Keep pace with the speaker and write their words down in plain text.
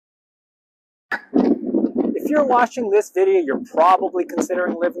you're watching this video, you're probably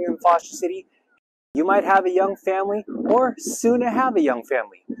considering living in Foster City. You might have a young family or soon to have a young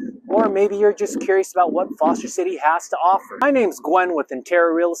family. Or maybe you're just curious about what Foster City has to offer. My name's Gwen with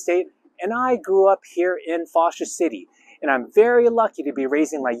Intero Real Estate, and I grew up here in Foster City. And I'm very lucky to be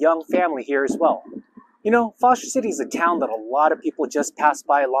raising my young family here as well. You know, Foster City is a town that a lot of people just pass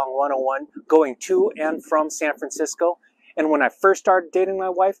by along 101 going to and from San Francisco. And when I first started dating my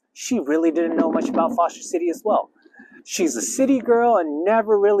wife, she really didn't know much about Foster City as well. She's a city girl and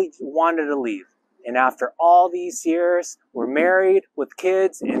never really wanted to leave. And after all these years, we're married with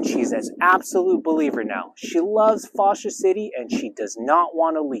kids, and she's an absolute believer now. She loves Foster City and she does not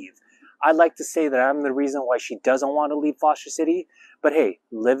want to leave. I'd like to say that I'm the reason why she doesn't want to leave Foster City, but hey,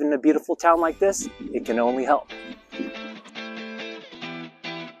 living in a beautiful town like this, it can only help.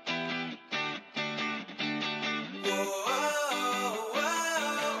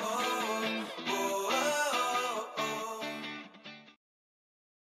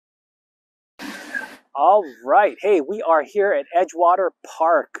 All right, hey, we are here at Edgewater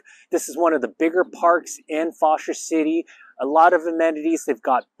Park. This is one of the bigger parks in Foster City. A lot of amenities. They've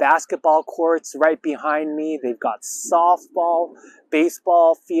got basketball courts right behind me. They've got softball,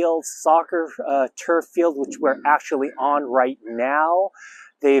 baseball fields, soccer turf field, which we're actually on right now.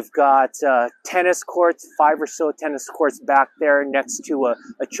 They've got tennis courts, 5 or so tennis courts back there next to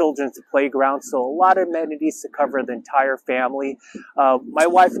a children's playground. So a lot of amenities to cover the entire family. My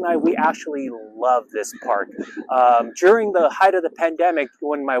wife and I, we actually love this park. During the height of the pandemic,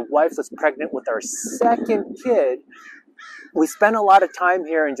 when my wife was pregnant with our second kid, we spent a lot of time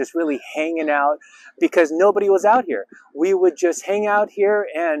here and just really hanging out because nobody was out here. We would just hang out here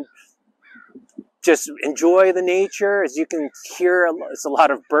and just enjoy the nature. As you can hear, it's a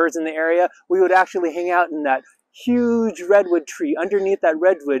lot of birds in the area. We would actually hang out in that huge redwood tree underneath that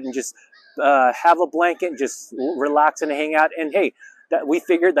redwood and just have a blanket and just relax and hang out. And hey, we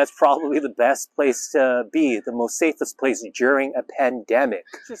figured that's probably the best place to be, the most safest place during a pandemic.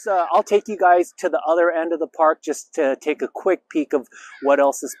 I'll take you guys to the other end of the park just to take a quick peek of what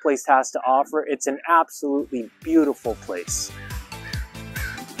else this place has to offer. It's an absolutely beautiful place.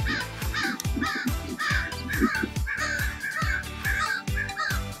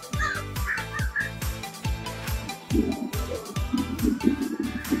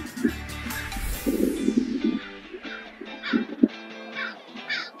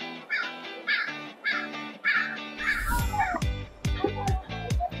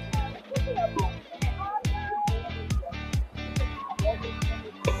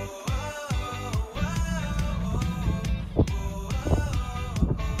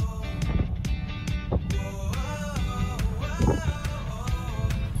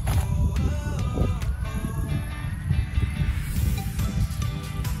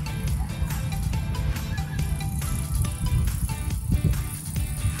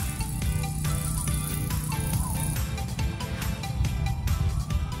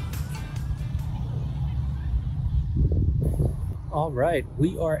 All right,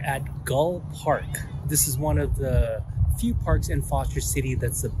 we are at Gull Park. This is one of the few parks in Foster City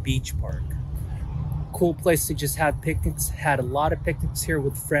that's a beach park. Cool place to just have picnics. Had a lot of picnics here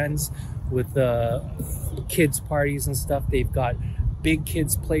with friends, with kids parties and stuff. They've got big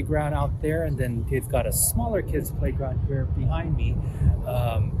kids playground out there, and then they've got a smaller kids playground here behind me.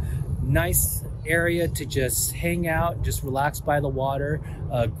 Nice area to just hang out, just relax by the water.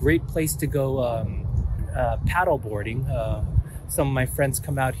 Great place to go paddle boarding. Some of my friends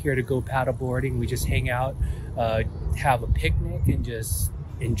come out here to go paddle boarding. We just hang out, have a picnic, and just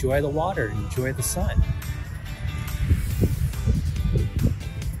enjoy the water, enjoy the sun.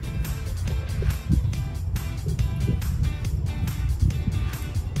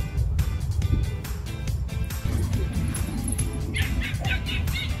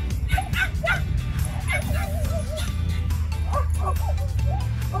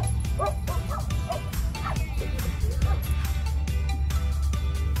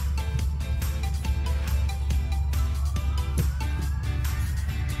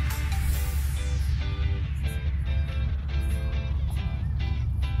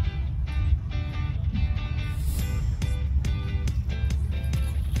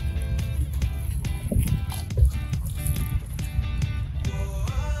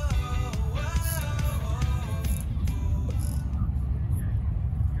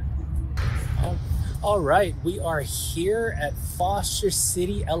 All right, we are here at Foster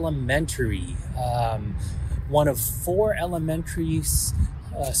City Elementary, one of 4 elementary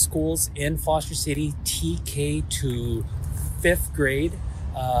schools in Foster City, TK to 5th grade.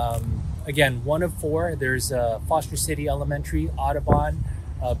 Again, one of 4. There's Foster City Elementary, Audubon,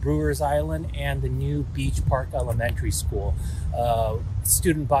 Brewers Island, and the new Beach Park Elementary School.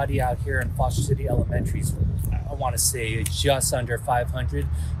 Student body out here in Foster City Elementary, I want to say just under 500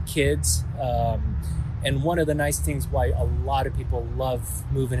 kids. And one of the nice things why a lot of people love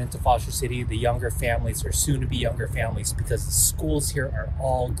moving into Foster City, the younger families or soon to be younger families, because the schools here are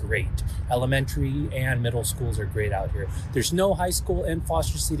all great. Elementary and middle schools are great out here. There's no high school in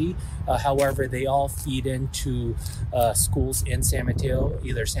Foster City. However, they all feed into schools in San Mateo,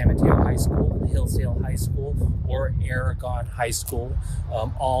 either San Mateo High School, Hillsdale High School, or Aragon High School.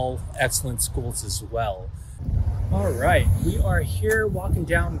 All excellent schools as well. All right, we are here walking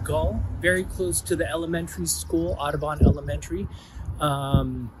down Gull, very close to the elementary school, Audubon Elementary.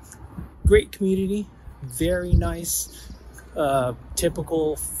 Great community, very nice,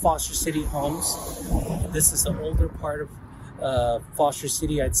 typical Foster City homes. This is the older part of Foster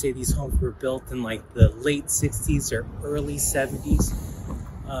City. I'd say these homes were built in like the late 60s or early 70s.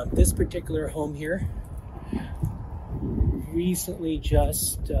 This particular home here recently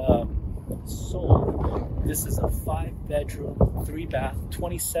just sold. This is a 5-bedroom, 3-bath,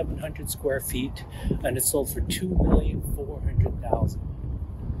 2,700 square feet, and it sold for $2,400,000.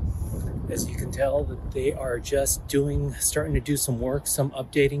 As you can tell, that they are just starting to do some work, some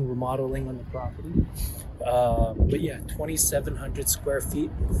updating, remodeling on the property. But yeah, 2,700 square feet,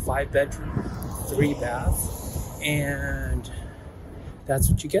 5-bedroom, 3-bath, and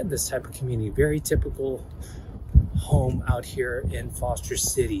that's what you get in this type of community. Very typical home out here in Foster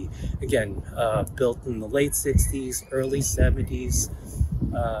City. Again, built in the late 60s, early 70s.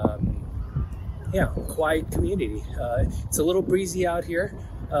 Yeah, quiet community. It's a little breezy out here.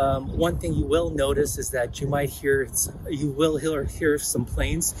 One thing you will notice is that you will hear some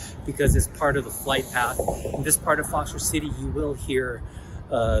planes, because it's part of the flight path. In this part of Foster City, you will hear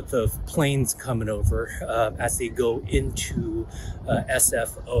the planes coming over as they go into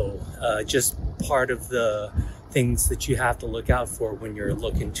SFO. Just part of the things that you have to look out for when you're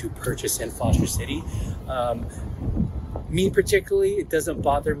looking to purchase in Foster City. Me particularly, it doesn't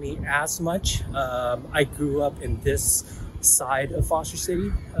bother me as much. I grew up in this side of Foster City,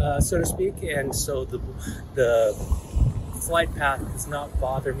 so to speak, and so the flight path does not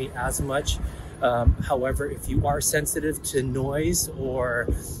bother me as much. However, if you are sensitive to noise or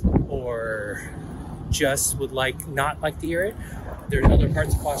just would not like to hear it, there's other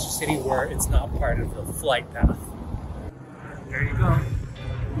parts of Foster City where it's not part of the flight path. There you go.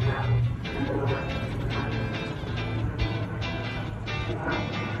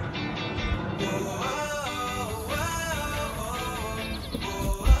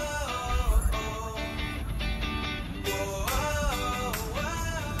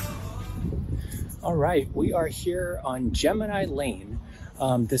 All right, we are here on Gemini Lane.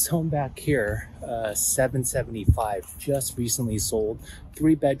 This home back here, 775, just recently sold.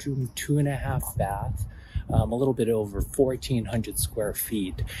 3-bedroom, 2.5 bath, a little bit over 1,400 square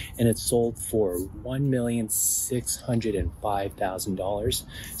feet, and it sold for $1,605,000.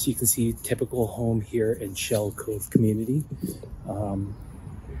 So you can see typical home here in Shell Cove community,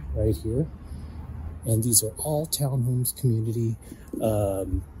 right here. And these are all townhomes community,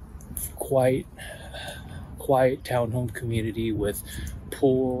 quiet townhome community with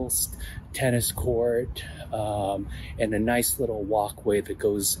pools, tennis court, and a nice little walkway that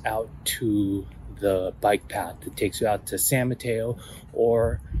goes out to the bike path that takes you out to San Mateo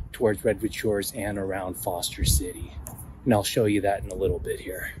or towards Redwood Shores and around Foster City. And I'll show you that in a little bit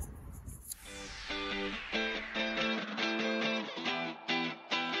here.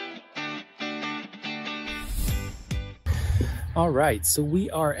 All right, so we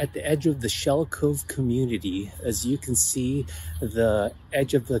are at the edge of the Shell Cove community. As you can see, the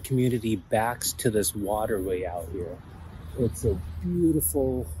edge of the community backs to this waterway out here. It's a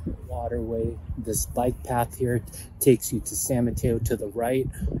beautiful waterway. This bike path here takes you to San Mateo to the right,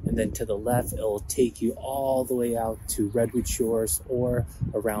 and then to the left, it'll take you all the way out to Redwood Shores or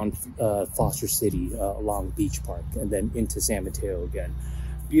around Foster City along Beach Park, and then into San Mateo again.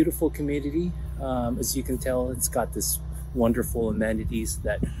 Beautiful community. As you can tell, it's got this wonderful amenities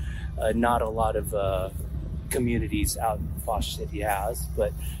that not a lot of communities out in Foster City has,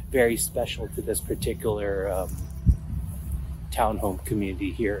 but very special to this particular townhome community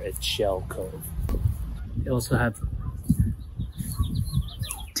here at Shell Cove. They also have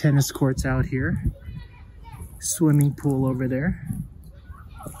tennis courts out here, swimming pool over there.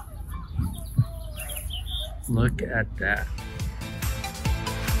 Look at that.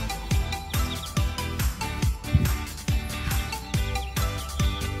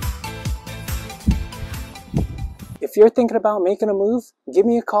 If you're thinking about making a move, give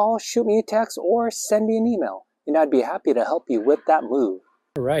me a call, shoot me a text, or send me an email, and I'd be happy to help you with that move.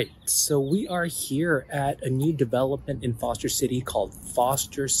 All right, so we are here at a new development in Foster City called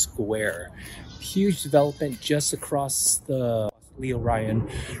Foster Square. Huge development just across the Leo Ryan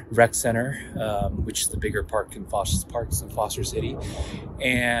Rec Center, which is the bigger park in Foster City,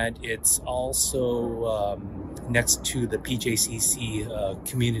 and it's also next to the PJCC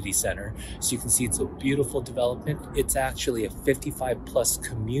Community Center. So you can see it's a beautiful development. It's actually a 55 plus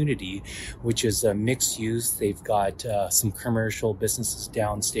community, which is a mixed use. They've got some commercial businesses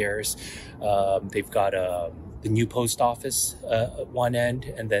downstairs. They've got the new post office at one end,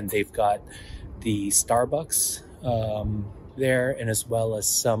 and then they've got the Starbucks there, and as well as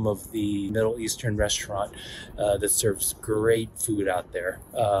some of the Middle Eastern restaurant that serves great food out there.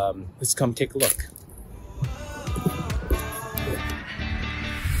 Let's come take a look.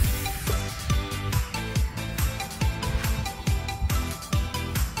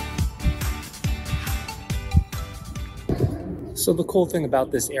 So the cool thing about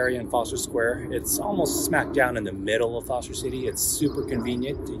this area in Foster Square, it's almost smack down in the middle of Foster City. It's super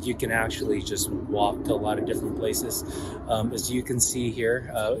convenient. You can actually just walk to a lot of different places. As you can see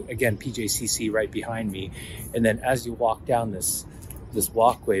here, again, PJCC right behind me. And then as you walk down this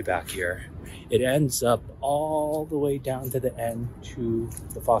walkway back here, it ends up all the way down to the end to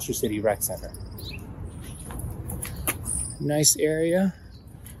the Foster City Rec Center. Nice area.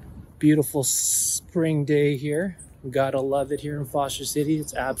 Beautiful spring day here. Gotta love it here in Foster City.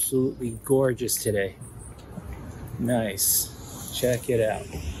 It's absolutely gorgeous today. Nice. Check it out.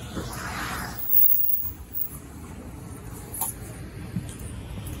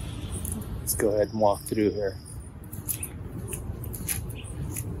 Let's go ahead and walk through here.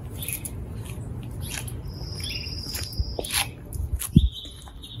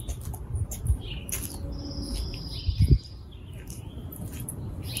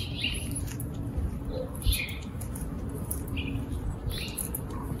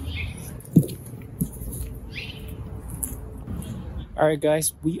 All right,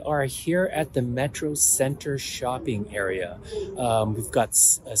 guys, we are here at the Metro Center shopping area. We've got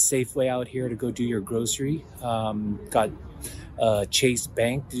a Safeway out here to go do your grocery. Got Chase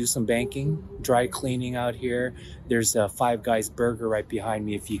Bank to do some banking, dry cleaning out here. There's a Five Guys Burger right behind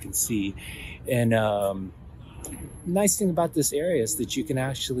me, if you can see. And nice thing about this area is that you can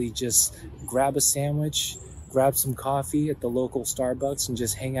actually just grab a sandwich, grab some coffee at the local Starbucks, and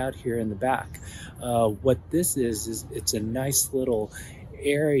just hang out here in the back. What this is it's a nice little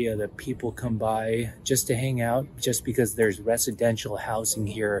area that people come by just to hang out, just because there's residential housing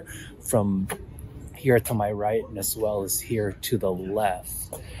here from here to my right and as well as here to the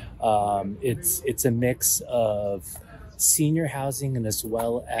left. It's a mix of senior housing and as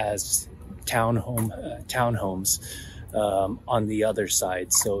well as townhomes on the other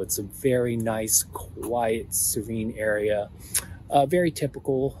side. So it's a very nice, quiet, serene area. Very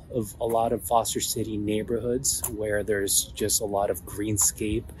typical of a lot of Foster City neighborhoods where there's just a lot of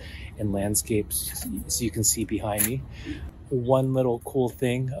greenscape and landscapes, as you can see behind me. One little cool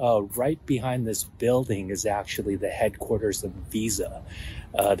thing, right behind this building is actually the headquarters of Visa,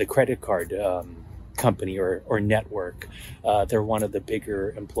 the credit card company or network. They're one of the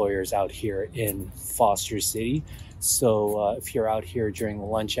bigger employers out here in Foster City. So if you're out here during the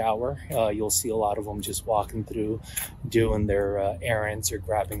lunch hour, you'll see a lot of them just walking through, doing their errands or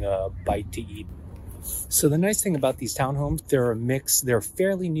grabbing a bite to eat. So the nice thing about these townhomes, they're a mix. They're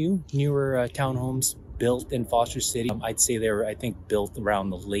fairly newer townhomes built in Foster City. I'd say they were, I think, built around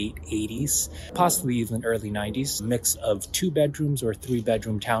the late 80s, possibly even early 90s. A mix of 2-bedrooms or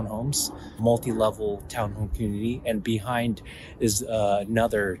 3-bedroom townhomes, multi-level townhome community, and behind is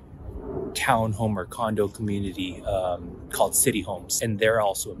another townhome or condo community called City Homes, and they're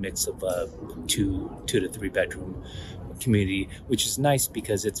also a mix of a 2 to 3-bedroom community, which is nice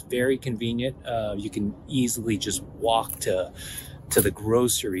because it's very convenient. You can easily just walk to the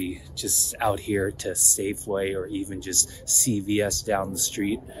grocery just out here to Safeway or even just CVS down the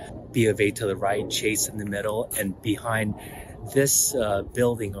street. B of A to the right, Chase in the middle, and behind this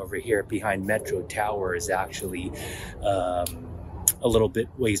building over here, behind Metro Tower, is actually a little bit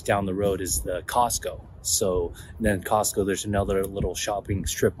ways down the road is the Costco. So then Costco, there's another little shopping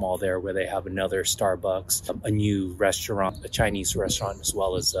strip mall there where they have another Starbucks, a new restaurant, a Chinese restaurant, as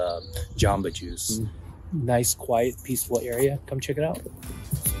well as Jamba Juice. Nice, quiet, peaceful area. Come check it out.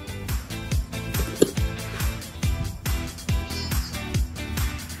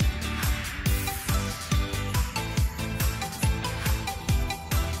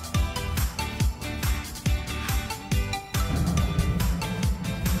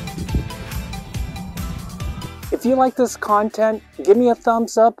 If you like this content, give me a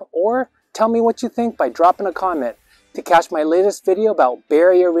thumbs up or tell me what you think by dropping a comment. To catch my latest video about Bay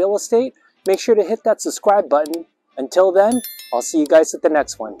Area real estate, make sure to hit that subscribe button. Until then, I'll see you guys at the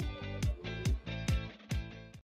next one.